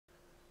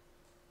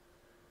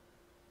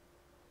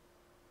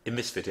In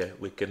this video,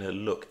 we're going to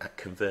look at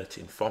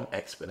converting from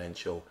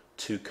exponential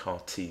to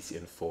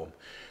Cartesian form.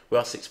 We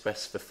also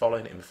express the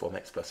following in the form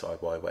x plus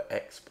iy, where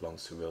x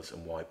belongs to reals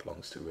and y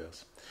belongs to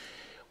reals.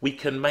 We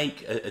can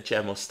make a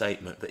general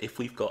statement that if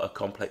we've got a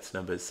complex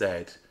number z,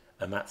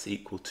 and that's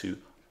equal to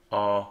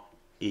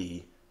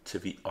re to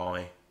the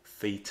I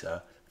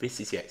theta, this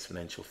is the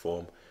exponential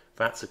form,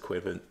 that's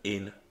equivalent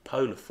in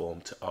polar form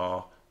to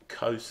r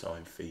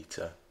cosine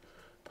theta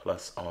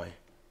plus I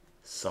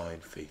sine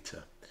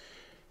theta.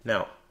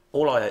 Now,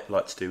 all I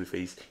like to do with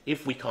these,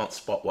 if we can't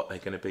spot what they're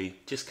going to be,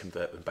 just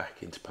convert them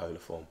back into polar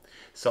form.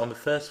 So on the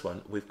first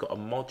one, we've got a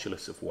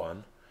modulus of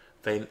 1.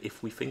 Then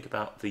if we think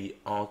about the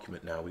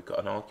argument now, we've got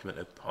an argument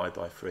of pi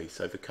by 3.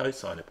 So the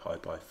cosine of pi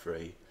by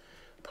 3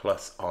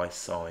 plus I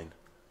sine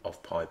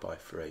of pi by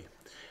 3.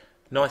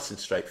 Nice and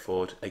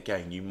straightforward.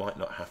 Again, you might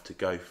not have to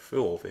go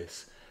through all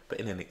this, but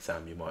in an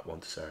exam you might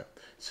want to say it.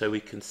 So we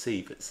can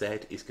see that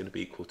z is going to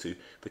be equal to,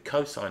 the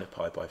cosine of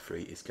pi by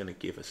 3 is going to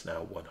give us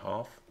now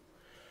 1/2.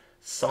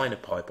 Sine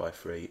of pi by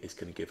 3 is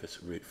going to give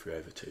us root 3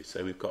 over 2.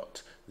 So we've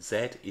got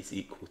z is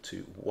equal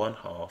to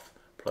 1/2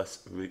 plus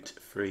root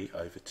 3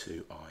 over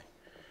 2i.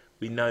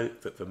 We know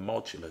that the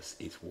modulus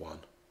is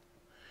 1.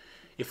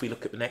 If we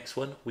look at the next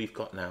one, we've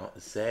got now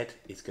z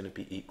is going to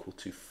be equal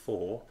to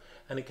 4.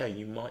 And again,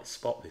 you might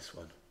spot this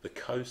one. The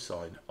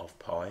cosine of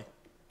pi,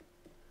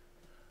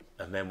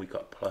 and then we've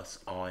got plus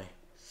I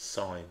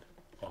sine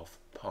of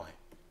pi.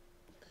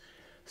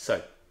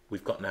 So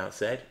we've got now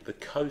z, the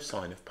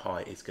cosine of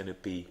pi is going to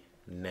be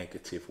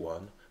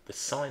 -1, the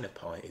sine of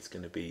pi is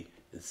going to be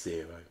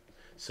 0.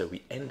 So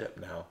we end up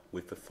now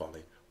with the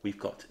following. We've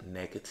got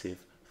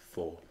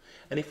 -4.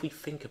 And if we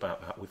think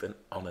about that with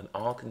on an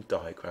Argand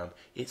diagram,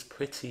 it's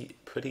pretty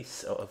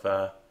sort of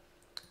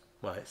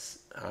well, it's,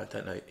 I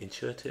don't know,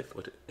 intuitive,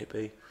 would it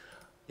be?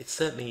 It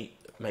certainly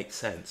makes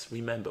sense.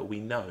 Remember, we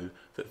know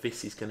that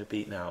this is going to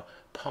be now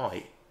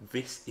pi,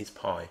 this is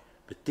pi,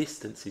 the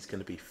distance is going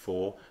to be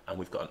 4, and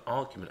we've got an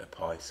argument of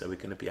pi, so we're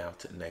going to be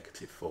out at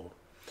 -4.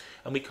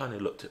 And we kind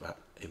of looked at that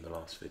in the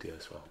last video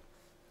as well.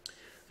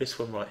 This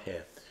one right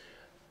here,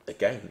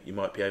 again, you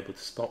might be able to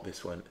spot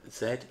this one.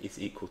 Z is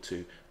equal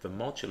to, the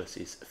modulus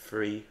is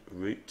 3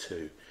 root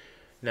 2.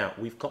 Now,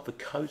 we've got the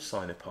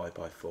cosine of pi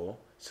by 4,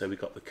 so we've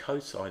got the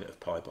cosine of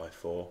pi by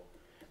 4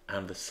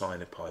 and the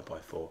sine of pi by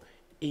 4.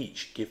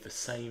 Each give the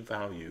same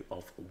value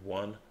of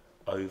 1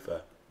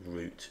 over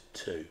root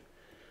 2.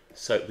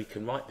 So we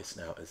can write this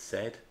now as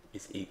z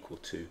is equal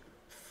to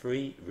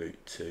 3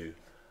 root 2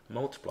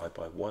 multiplied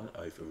by 1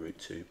 over root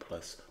 2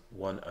 plus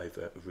 1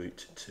 over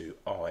root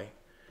 2i.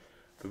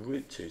 The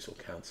root 2's will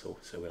cancel,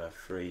 so we'll have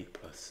 3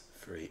 plus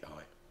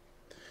 3i.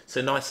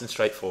 So nice and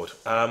straightforward.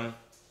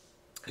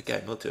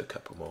 Again, we'll do a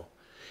couple more.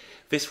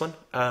 This one,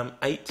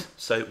 8,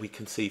 so we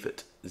can see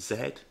that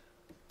z,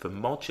 the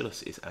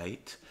modulus is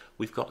 8.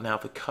 We've got now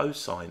the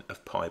cosine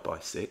of pi by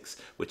 6,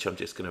 which I'm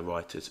just going to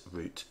write as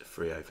root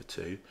 3 over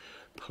 2,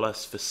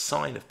 plus the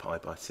sine of pi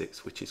by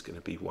 6, which is going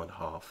to be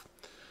 1/2.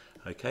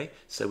 Okay,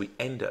 so we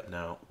end up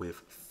now with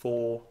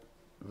 4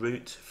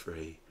 root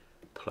 3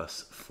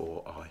 plus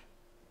 4i.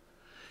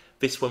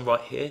 This one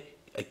right here,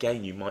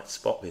 again, you might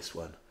spot this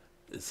one.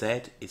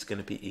 Z is going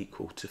to be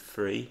equal to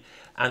 3,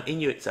 and in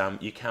your exam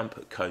you can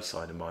put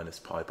cosine of minus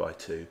pi by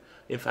 2.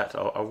 In fact,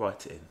 I'll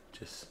write it in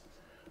just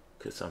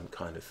because I'm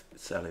kind of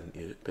selling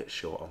you a bit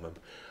short on them.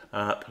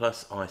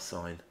 Plus I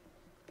sine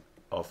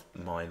of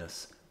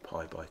minus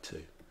pi by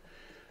 2.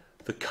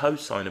 The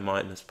cosine of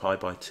minus pi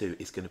by 2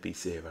 is going to be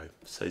 0.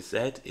 So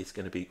z is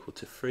going to be equal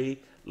to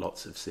 3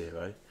 lots of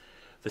 0.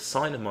 The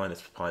sine of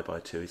minus pi by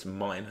 2 is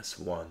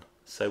 -1.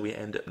 So we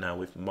end up now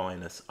with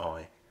minus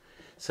I.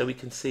 So we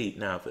can see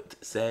now that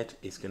z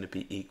is going to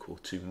be equal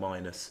to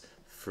minus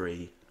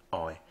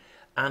 3i.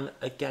 And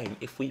again,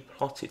 if we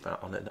plotted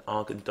that on an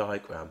Argand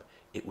diagram,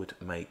 it would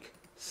make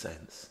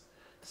sense.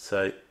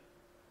 So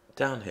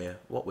down here,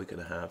 what we're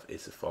going to have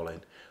is the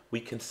following. We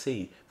can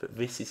see that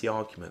this is the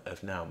argument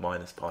of now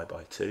minus pi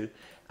by 2,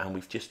 and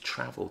we've just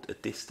travelled a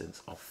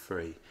distance of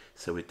 3.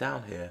 So we're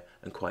down here,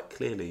 and quite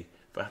clearly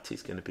that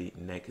is going to be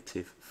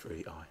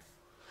 -3i.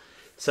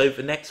 So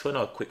the next one,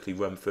 I'll quickly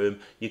run through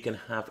them. You can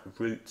have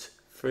root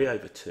 3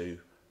 over 2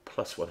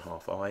 plus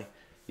 1/2 I.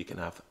 You can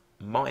have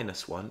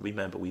 -1.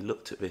 Remember, we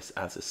looked at this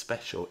as a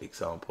special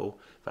example.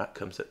 That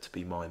comes up to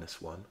be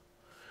 -1.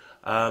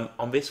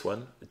 On this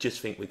one,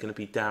 just think we're going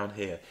to be down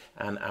here,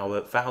 and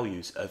our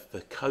values of the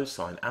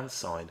cosine and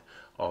sine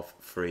of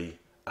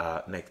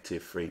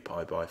 -3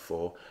 pi by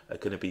 4 are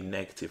going to be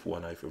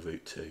 -1 over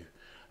root 2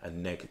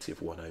 and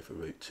 -1 over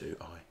root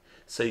 2i.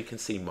 So you can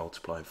see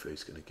multiplying through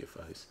is going to give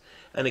those.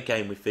 And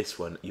again, with this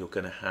one, you're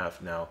going to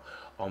have now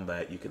on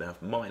there, you can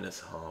have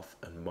 -1/2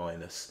 and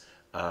minus,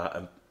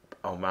 and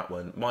on that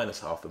one,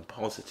 -1/2 and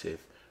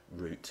positive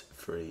root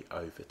 3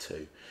 over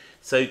 2.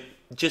 So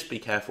just be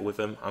careful with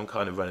them. I'm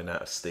kind of running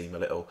out of steam a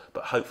little,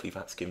 but hopefully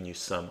that's given you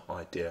some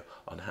idea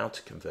on how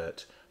to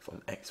convert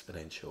from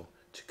exponential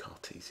to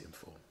Cartesian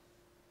form.